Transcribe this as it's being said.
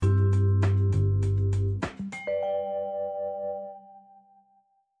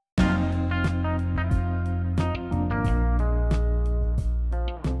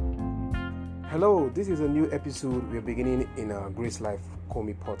Hello, this is a new episode we're beginning in our Grace Life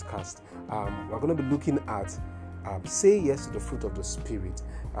Komi podcast. We're going to be looking at say yes to the fruit of the Spirit.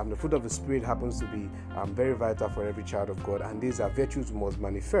 The fruit of the Spirit happens to be very vital for every child of God, and these are virtues must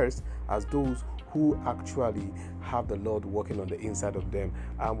manifest as those who actually have the Lord working on the inside of them.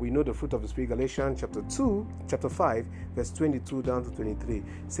 We know the fruit of the Spirit. Galatians chapter 5, verse 22 down to 23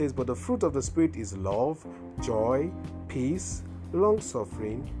 says, "But the fruit of the Spirit is love, joy, peace,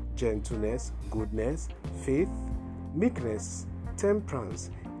 long-suffering, gentleness, goodness, faith, meekness, temperance.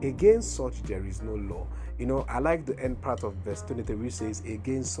 Against such there is no law." I like the end part of verse 23 which says,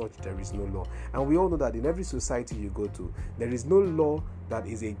 "Against such there is no law." And we all know that in every society you go to, there is no law that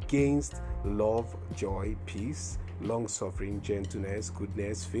is against love, joy, peace, long-suffering, gentleness,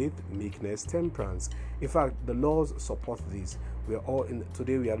 goodness, faith, meekness, temperance. In fact, the laws support this.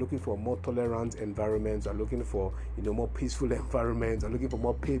 Today we are looking for more tolerant environments, we are looking for more peaceful environments, we are looking for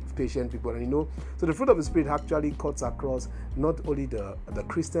more patient people, and so the fruit of the Spirit actually cuts across not only the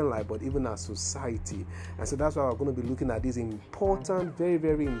Christian life but even our society. And so that's why we're going to be looking at this important, very,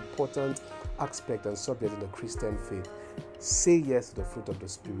 very important aspect and subject in the Christian faith. Say yes to the fruit of the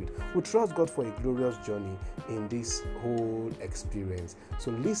Spirit. We trust God for a glorious journey in this whole experience.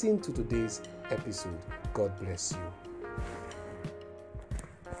 So listen to today's episode. God bless you.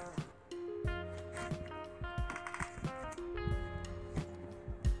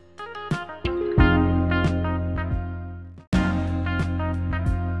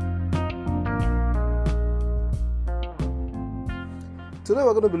 Today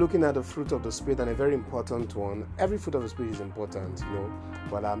we're going to be looking at the fruit of the Spirit, and a very important one. Every fruit of the Spirit is important,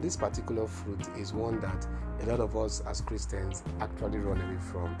 but this particular fruit is one that a lot of us as Christians actually run away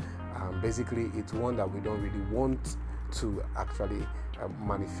from. Basically, it's one that we don't really want to actually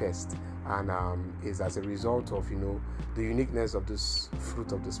manifest, and is as a result of the uniqueness of this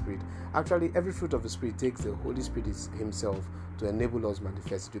fruit of the Spirit. Actually, every fruit of the Spirit takes the Holy Spirit himself to enable us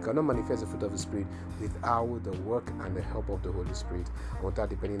manifest. You cannot manifest the fruit of the Spirit without the work and the help of the Holy Spirit, and without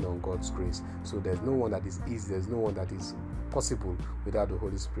depending on God's grace. So there's no one that is easy, there's no one that is possible without the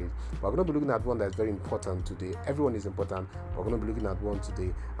Holy Spirit. We're going to be looking at one that's very important today. Everyone is important. We're going to be looking at one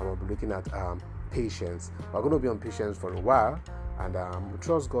today, and we'll be looking at patience. We're going to be on patience for a while, and we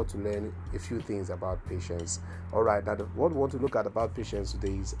trust God to learn a few things about patience. All right, now what we want to look at about patience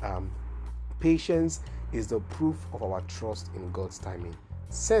today is patience is the proof of our trust in God's timing.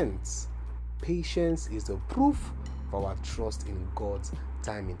 Saints, patience is the proof of our trust in God's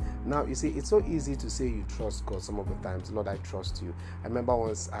timing. Now, you see, it's so easy to say you trust God some of the times. "Lord, I trust you." I remember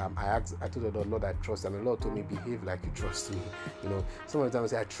once I told the Lord, "Lord, I trust," and the Lord told me, "Behave like you trust me." Some of the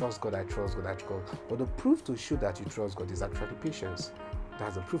times I say, "I trust God, I trust God, I trust God." But the proof to show that you trust God is actually patience.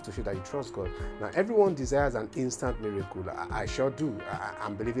 That's the proof to show that you trust God. Now, everyone desires an instant miracle. I sure do.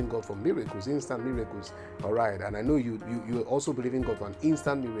 I'm believing God for miracles, instant miracles. All right, and I know you also believe in God for an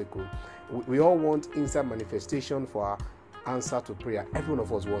instant miracle. We all want instant manifestation for our answer to prayer. Every one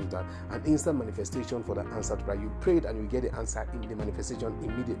of us wants that, an instant manifestation for the answer to prayer. You prayed and you get the answer in the manifestation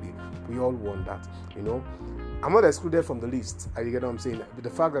immediately. We all want that. I'm not excluded from the list. You get what I'm saying? But the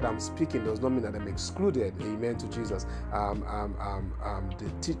fact that I'm speaking does not mean that I'm excluded. Amen to Jesus. The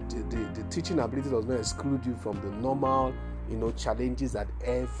teaching ability does not exclude you from the normal, challenges that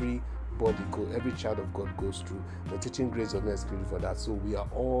every child of God goes through. The teaching grace does not exclude you for that. So we are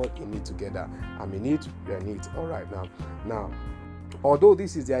all in it together. I'm in it, you're in it. All right, now, although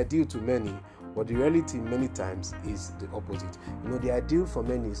this is the ideal to many, but the reality many times is the opposite. The ideal for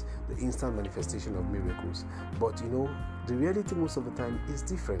many is the instant manifestation of miracles. But the reality most of the time is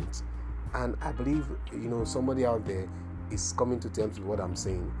different. And I believe, somebody out there is coming to terms with what I'm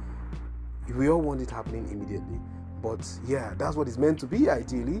saying. We all want it happening immediately. But yeah, that's what it's meant to be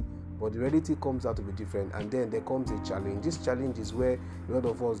ideally. But the reality comes out to be different, and then there comes a challenge. This challenge is where a lot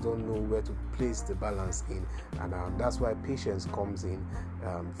of us don't know where to place the balance in, and that's why patience comes in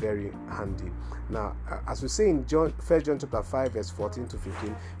very handy. Now, as we say in 1 John chapter 5 verse 14 to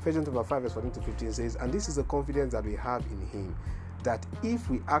 15, 1 John chapter 5 verse 14 to 15 says, "And this is the confidence that we have in Him, that if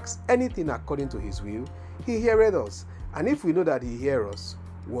we ask anything according to His will, He heareth us. And if we know that He hears us,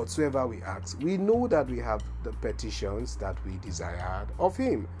 whatsoever we ask, we know that we have the petitions that we desired of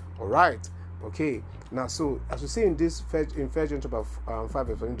Him." All right. Okay. Now, so as we say in 1 John chapter 5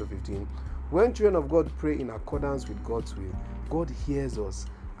 verse 14 to 15, when children of God pray in accordance with God's will, God hears us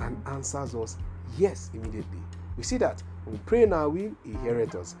and answers us yes immediately. We see that when we pray in our will, He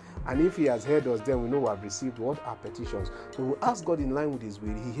heareth us, and if He has heard us, then we know we have received what? Our petitions. When we ask God in line with His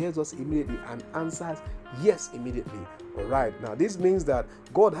will, He hears us immediately and answers yes immediately. All right. Now, this means that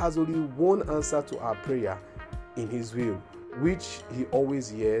God has only one answer to our prayer in His will, which He always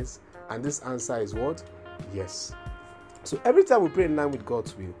hears And this answer is what? Yes. So every time we pray in line with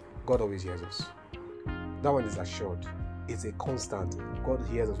God's will, God always hears us. That one is assured. It's a constant. God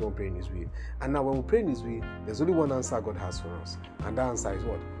hears us when we pray in His will. And now when we pray in His will, there's only one answer God has for us. And that answer is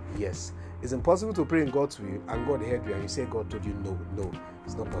what? Yes. It's impossible to pray in God's will and God heard you and you say God told you no. No,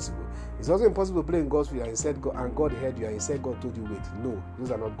 it's not possible. It's also impossible to pray in God's will and God heard you and you said God told you wait. No, those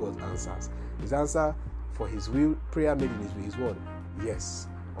are not God's answers. His answer for His will, prayer made in His will, is what? Yes.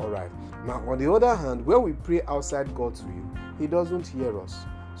 Alright. Now on the other hand, when we pray outside God's will, He doesn't hear us,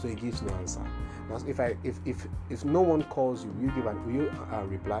 so He gives no answer. Now if no one calls you, will you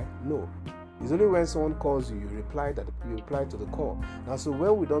reply? No. It's only when someone calls you, you reply to the call. Now, so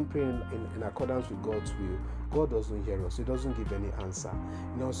when we don't pray in accordance with God's will, God doesn't hear us. He doesn't give any answer.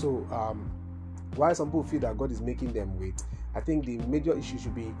 So why some people feel that God is making them wait, I think the major issue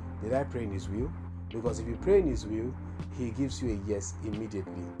should be, did I pray in His will? Because if you pray in His will, He gives you a yes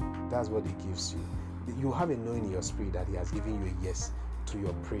immediately. That's what He gives you. You have a knowing in your spirit that He has given you a yes to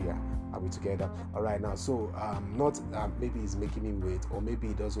your prayer. Are we together? All right, now, so not maybe He's making me wait, or maybe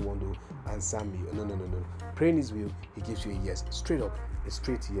He doesn't want to answer me. No. Praying His will, He gives you a yes, straight up, a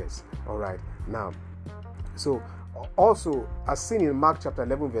straight yes. All right, now, so also as seen in Mark chapter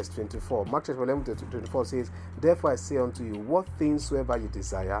 11 verse 24, Mark chapter 11 to 24 says, therefore I say unto you, what things soever you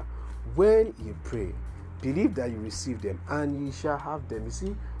desire, when you pray, believe that you receive them, and ye shall have them. You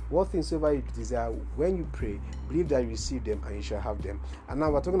see, what things soever you desire, when you pray, believe that you receive them, and you shall have them. And now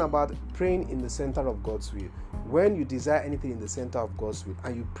we're talking about praying in the center of God's will. When you desire anything in the center of God's will,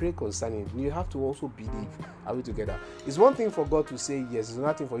 and you pray concerning it, you have to also believe. Are we together? It's one thing for God to say yes, it's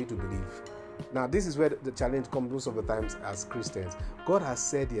another thing for you to believe. Now, this is where the challenge comes most of the times as Christians. God has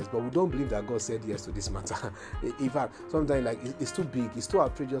said yes, but we don't believe that God said yes to this matter. In fact, sometimes it's too big, it's too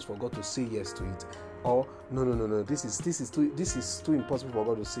outrageous for God to say yes to it. Or no, this is too impossible for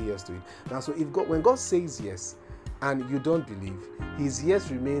God to say yes to it. Now, so when God says yes and you don't believe, His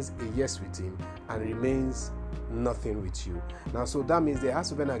yes remains a yes with Him and remains nothing with you. Now, so that means there has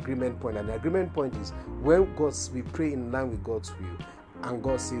to be an agreement point, and the agreement point is when we pray in line with God's will and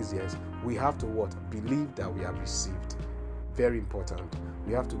God says yes, we have to what? Believe that we have received. Very important.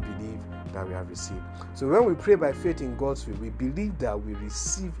 We have to believe that we have received. So when we pray by faith in God's will, we believe that we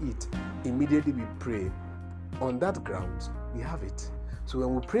receive it. Immediately we pray. On that ground, we have it. So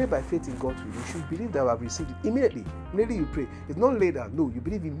when we pray by faith in God's will, we should believe that we have received it immediately. Immediately you pray. It's not later. No, you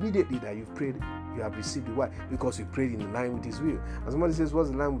believe immediately that you've prayed, you have received it. Why? Because you prayed in line with His will. And somebody says, what's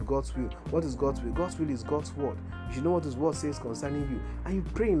in line with God's will? What is God's will? God's will is God's word. You should know what His word says concerning you. And you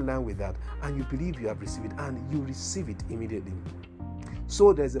pray in line with that. And you believe you have received it. And you receive it immediately.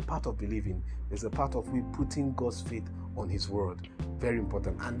 So there's a part of believing. There's a part of we putting God's faith on His word. Very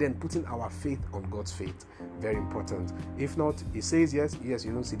important. And then putting our faith on God's faith. Very important. If not, He says yes,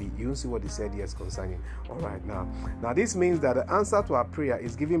 you don't see what He said yes concerning. All right, now this means that the answer to our prayer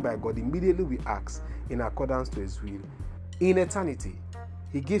is given by God immediately we ask in accordance to His will. In eternity,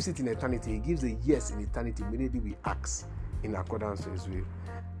 He gives it in eternity. He gives a yes in eternity immediately we ask in accordance to His will.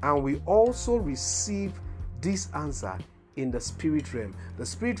 And we also receive this answer in the spirit realm. The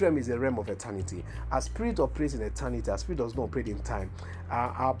spirit realm is a realm of eternity. Our spirit operates in eternity. Our spirit does not operate in time.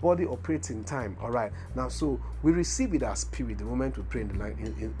 Our body operates in time. All right. Now, so we receive it as spirit the moment we pray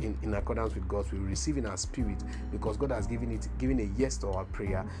in accordance with God's will. We receive in our spirit because God has given a yes to our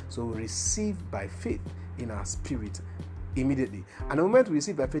prayer. So we receive by faith in our spirit immediately. And the moment we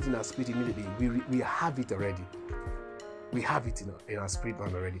receive by faith in our spirit immediately, we have it already. We have it in our spirit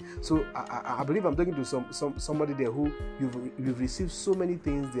man already. So I believe I'm talking to somebody there who you've received so many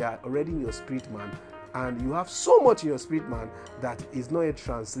things. They are already in your spirit man, and you have so much in your spirit man that is not yet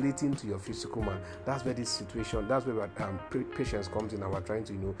translating to your physical man. That's where this situation, that's where patience comes in, and we're trying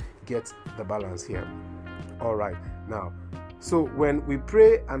to get the balance here. All right, now, so when we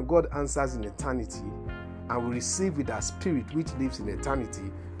pray and God answers in eternity, and we receive with our spirit which lives in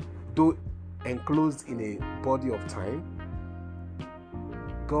eternity, though enclosed in a body of time,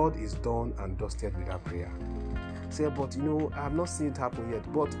 God is done and dusted with our prayer. Say, but I have not seen it happen yet.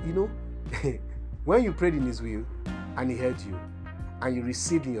 But when you prayed in His will and He heard you and you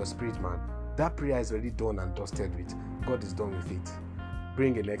received in your spirit man, that prayer is already done and dusted with. God is done with it.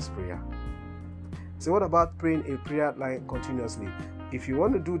 Bring a next prayer. So what about praying a prayer line continuously? If you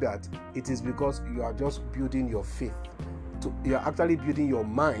want to do that, it is because you are just building your faith. You are actually building your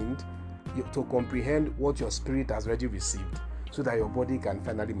mind to comprehend what your spirit has already received, so that your body can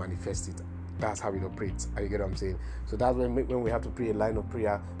finally manifest it. That's how it operates. You get what I'm saying? So that's when we have to pray a line of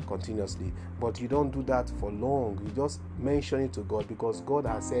prayer continuously. But you don't do that for long. You just mention it to God because God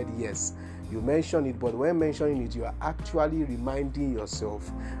has said yes. You mention it, but when mentioning it, you are actually reminding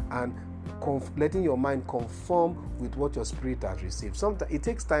yourself and letting your mind conform with what your spirit has received. Sometimes it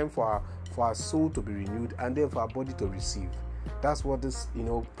takes time for our soul to be renewed and then for our body to receive. That's what this,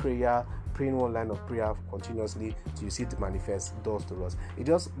 praying one line of prayer continuously till you see it manifest does to us. It's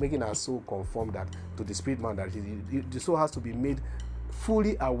just making our soul conform that to the spirit man that the soul has to be made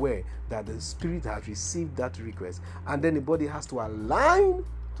fully aware that the spirit has received that request, and then the body has to align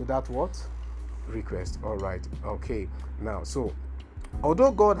to that what request. All right, okay. Now, so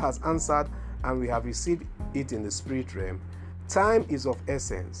although God has answered and we have received it in the spirit realm, time is of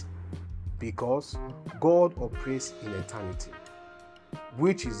essence because God operates in eternity,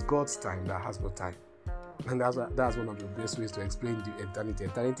 which is God's time that has no time. And that's one of the best ways to explain the eternity.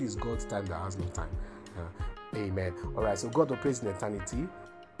 Eternity is God's time that has no time. Amen. All right, so God operates in eternity.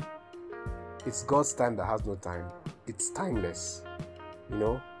 It's God's time that has no time. It's timeless.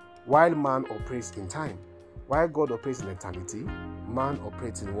 While man operates in time. While God operates in eternity, man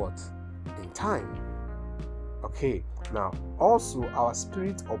operates in what? In time. Okay, now also our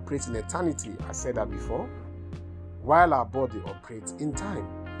spirit operates in eternity. I said that before. While our body operates in time.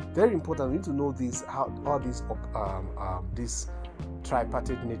 Very important. We need to know this, how all this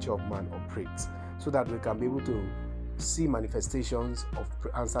tripartite nature of man operates, so that we can be able to see manifestations of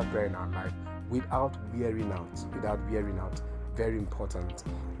answered prayer in our life without wearing out. Very important.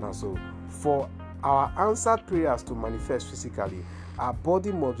 Now, so for our answered prayers to manifest physically, our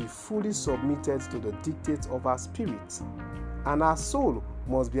body must be fully submitted to the dictates of our spirit, and our soul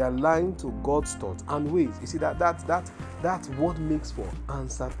must be aligned to God's thoughts and ways. You see that's what makes for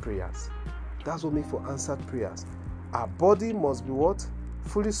answered prayers. That's what makes for answered prayers. Our body must be what?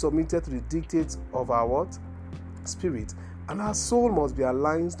 Fully submitted to the dictates of our what? Spirit, and our soul must be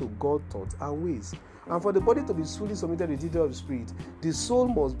aligned to God's thoughts and ways. And for the body to be fully submitted to the dictates of the spirit, the soul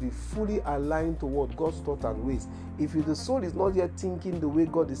must be fully aligned to what? God's thoughts and ways. If the soul is not yet thinking the way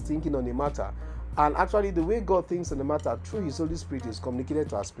God is thinking on a matter, and actually the way God thinks on the matter through His Holy Spirit is communicated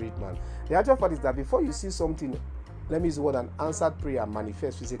to our spirit man. The actual fact is that before you see something, let me use the word, an answered prayer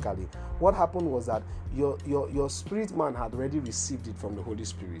manifest physically, what happened was that your spirit man had already received it from the Holy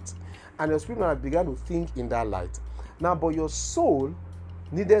Spirit, and your spirit man had begun to think in that light. Now, but your soul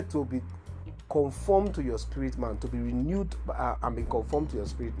needed to be conformed to your spirit man, to be renewed and be conformed to your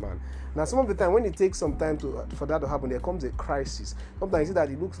spirit man. Now, some of the time when it takes some time for that to happen, there comes a crisis. Sometimes you see that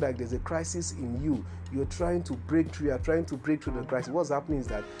it looks like there's a crisis in you. You're trying to break through. You're trying to break through the crisis. What's happening is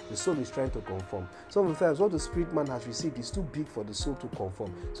that the soul is trying to conform. Some of the times what the spirit man has received is too big for the soul to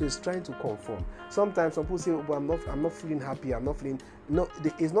conform. So it's trying to conform. Sometimes some people say, "Oh, I'm not feeling happy. I'm not feeling." No,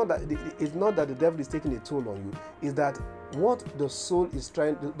 it's not that the devil is taking a toll on you. It's that what the soul is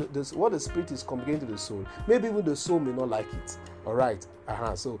trying, what the spirit is communicating to the soul. Maybe even the soul may not like it. All right.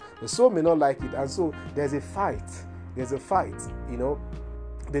 So the soul may not like it, and so there's a fight.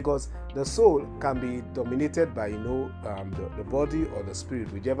 Because the soul can be dominated by the body or the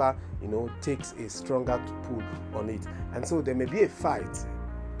spirit, whichever takes a stronger pull on it, and so there may be a fight.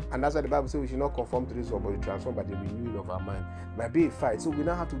 And that's why the Bible says we should not conform to this world, but be transformed by the renewing of our mind. There might be a fight. So we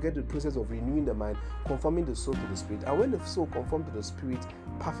now have to get the process of renewing the mind, conforming the soul to the spirit. And when the soul conforms to the spirit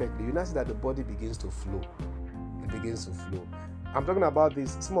perfectly, you now see that the body begins to flow. It begins to flow. I'm talking about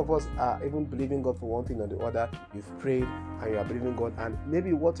this. Some of us are even believing God for one thing or the other. You've prayed and you are believing God, and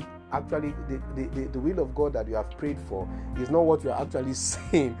maybe what actually the will of God that you have prayed for is not what you are actually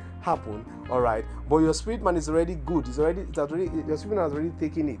saying happen. All right, but your spirit man is already good. Your spirit man has already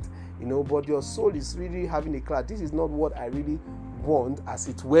taken it. But your soul is really having a clash. This is not what I really want, as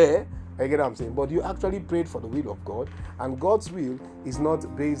it were. I get what I'm saying. But you actually prayed for the will of God, and God's will is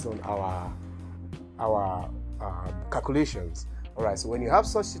not based on our calculations. All right, so when you have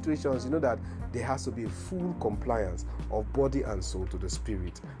such situations, you know that there has to be a full compliance of body and soul to the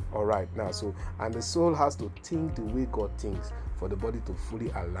spirit. All right, now, and the soul has to think the way God thinks for the body to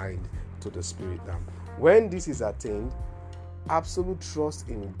fully align to the spirit. Now, when this is attained, absolute trust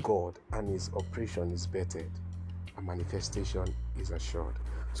in God and His operation is bettered, and manifestation is assured.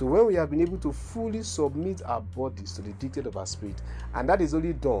 So when we have been able to fully submit our bodies to the dictate of our spirit, and that is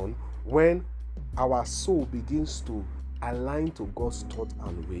only done when our soul begins to align to God's thought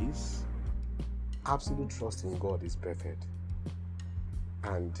and ways, absolute trust in God is perfect,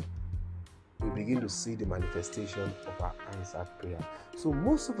 and we begin to see the manifestation of our answered prayer. So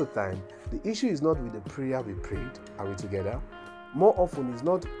most of the time, the issue is not with the prayer we prayed. Are we together? More often,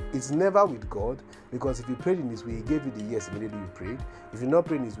 it's never with God, because if you prayed in His way, He gave you the yes immediately you prayed. If you not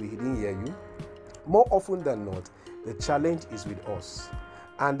prayed in His way, He didn't hear you. More often than not, the challenge is with us.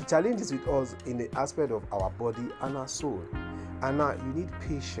 And the challenge is with us in the aspect of our body and our soul. And now you need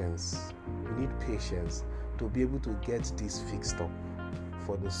patience. You need patience to be able to get this fixed up.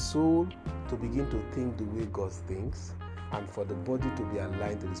 For the soul to begin to think the way God thinks, and for the body to be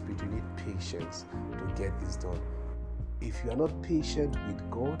aligned to the Spirit, you need patience to get this done. If you are not patient with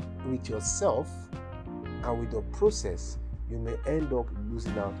God, with yourself, and with the process, you may end up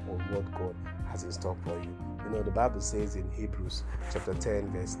losing out on what God has in store for you. You know, the Bible says in Hebrews chapter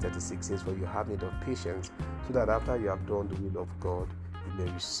 10 verse 36 says, "For you have need of patience, so that after you have done the will of God, you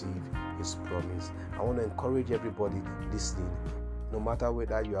may receive His promise." I want to encourage everybody listening, no matter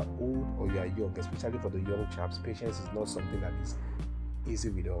whether you are old or you are young, especially for the young chaps, patience is not something that is easy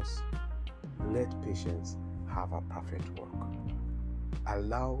with us. Let patience have a perfect work.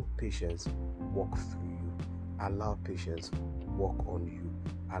 Allow patience work through you. Allow patience work on you.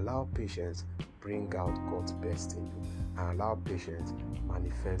 Allow patience bring out God's best in you. And allow patience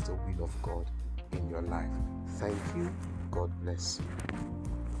manifest the will of God in your life. Thank you. God bless you.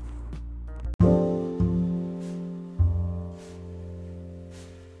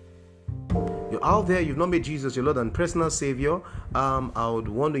 You're out there, you've not made Jesus your Lord and personal Savior. I would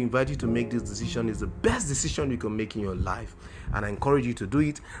want to invite you to make this decision. It's the best decision you can make in your life, and I encourage you to do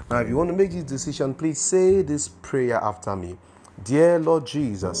it. Now, if you want to make this decision, please say this prayer after me. Dear Lord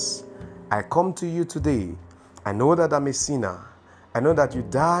Jesus, I come to you today. I know that I'm a sinner. I know that you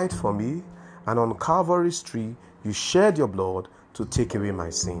died for me, and on Calvary's tree, you shed your blood to take away my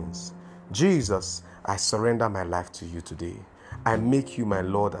sins. Jesus, I surrender my life to you today. I make you my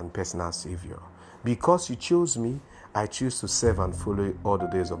Lord and personal Savior. Because you chose me, I choose to serve and follow you all the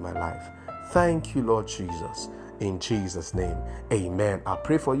days of my life. Thank you, Lord Jesus. In Jesus' name, amen. I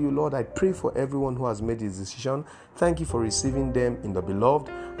pray for you, Lord. I pray for everyone who has made this decision. Thank you for receiving them in the beloved,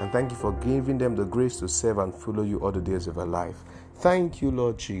 and thank you for giving them the grace to serve and follow you all the days of their life. Thank you,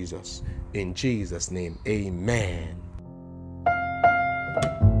 Lord Jesus. In Jesus' name, amen.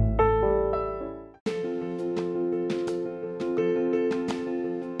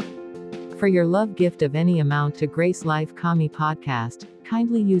 For your love gift of any amount to Grace Life Kami Podcast,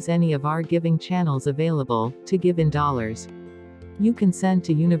 kindly use any of our giving channels available to give in dollars. You can send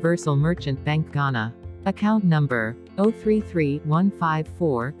to Universal Merchant Bank Ghana. Account number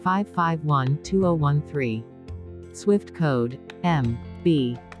 033-154-551-2013. Swift code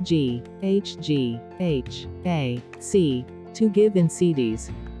MBGHGHAC. To give in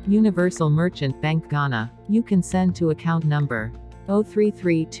cedis. Universal Merchant Bank Ghana. You can send to account number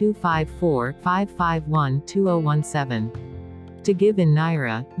 033-254-551-2017. To give in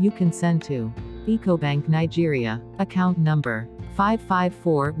Naira, you can send to Ecobank Nigeria, account number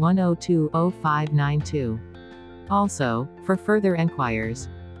 554-102-0592. Also, for further enquiries,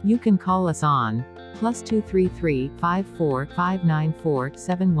 you can call us on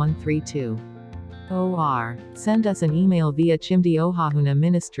 +233-54-594-7132. or send us an email via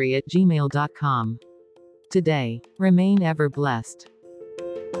chimdiohahunaministry@gmail.com. Today, remain ever blessed.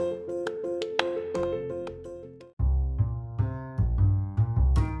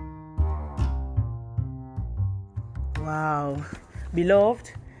 Wow.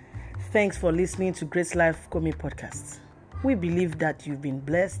 Beloved, thanks for listening to Grace Life Kami Podcast. We believe that you've been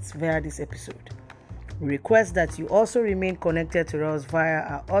blessed via this episode. We request that you also remain connected to us via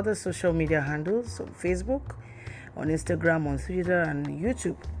our other social media handles on Facebook, on Instagram, on Twitter, and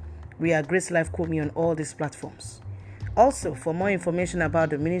YouTube. We are Grace Life Kami on all these platforms. Also, for more information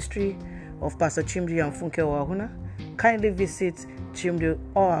about the ministry of Pastor Chimdi and Funke Ohahuna, kindly visit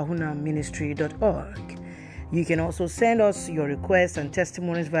chimdiohahunaministry.org. You can also send us your requests and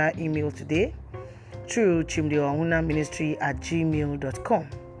testimonies via email today through chimdiohahunaministry@gmail.com.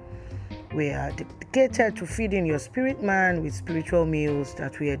 We are dedicated to feeding your spirit man with spiritual meals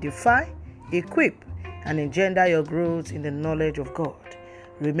that will edify, equip, and engender your growth in the knowledge of God.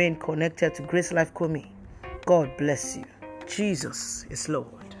 Remain connected to Grace Life Kami. God bless you. Jesus is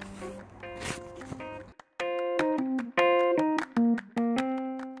Lord.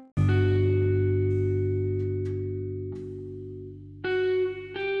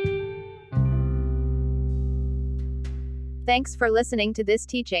 Thanks for listening to this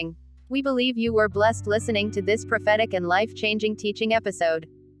teaching. We believe you were blessed listening to this prophetic and life-changing teaching episode.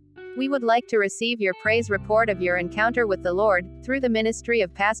 We would like to receive your praise report of your encounter with the Lord, through the ministry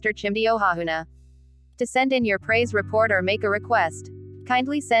of Pastor Chimdi Ohahuna. To send in your praise report or make a request,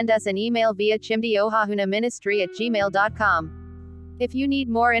 kindly send us an email via chimdiohahunaministry@gmail.com. If you need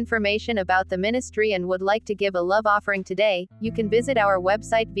more information about the ministry and would like to give a love offering today, you can visit our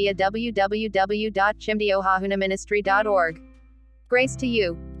website via www.chimdiohahunaministry.org. Grace to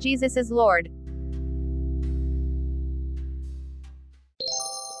you. Jesus is Lord.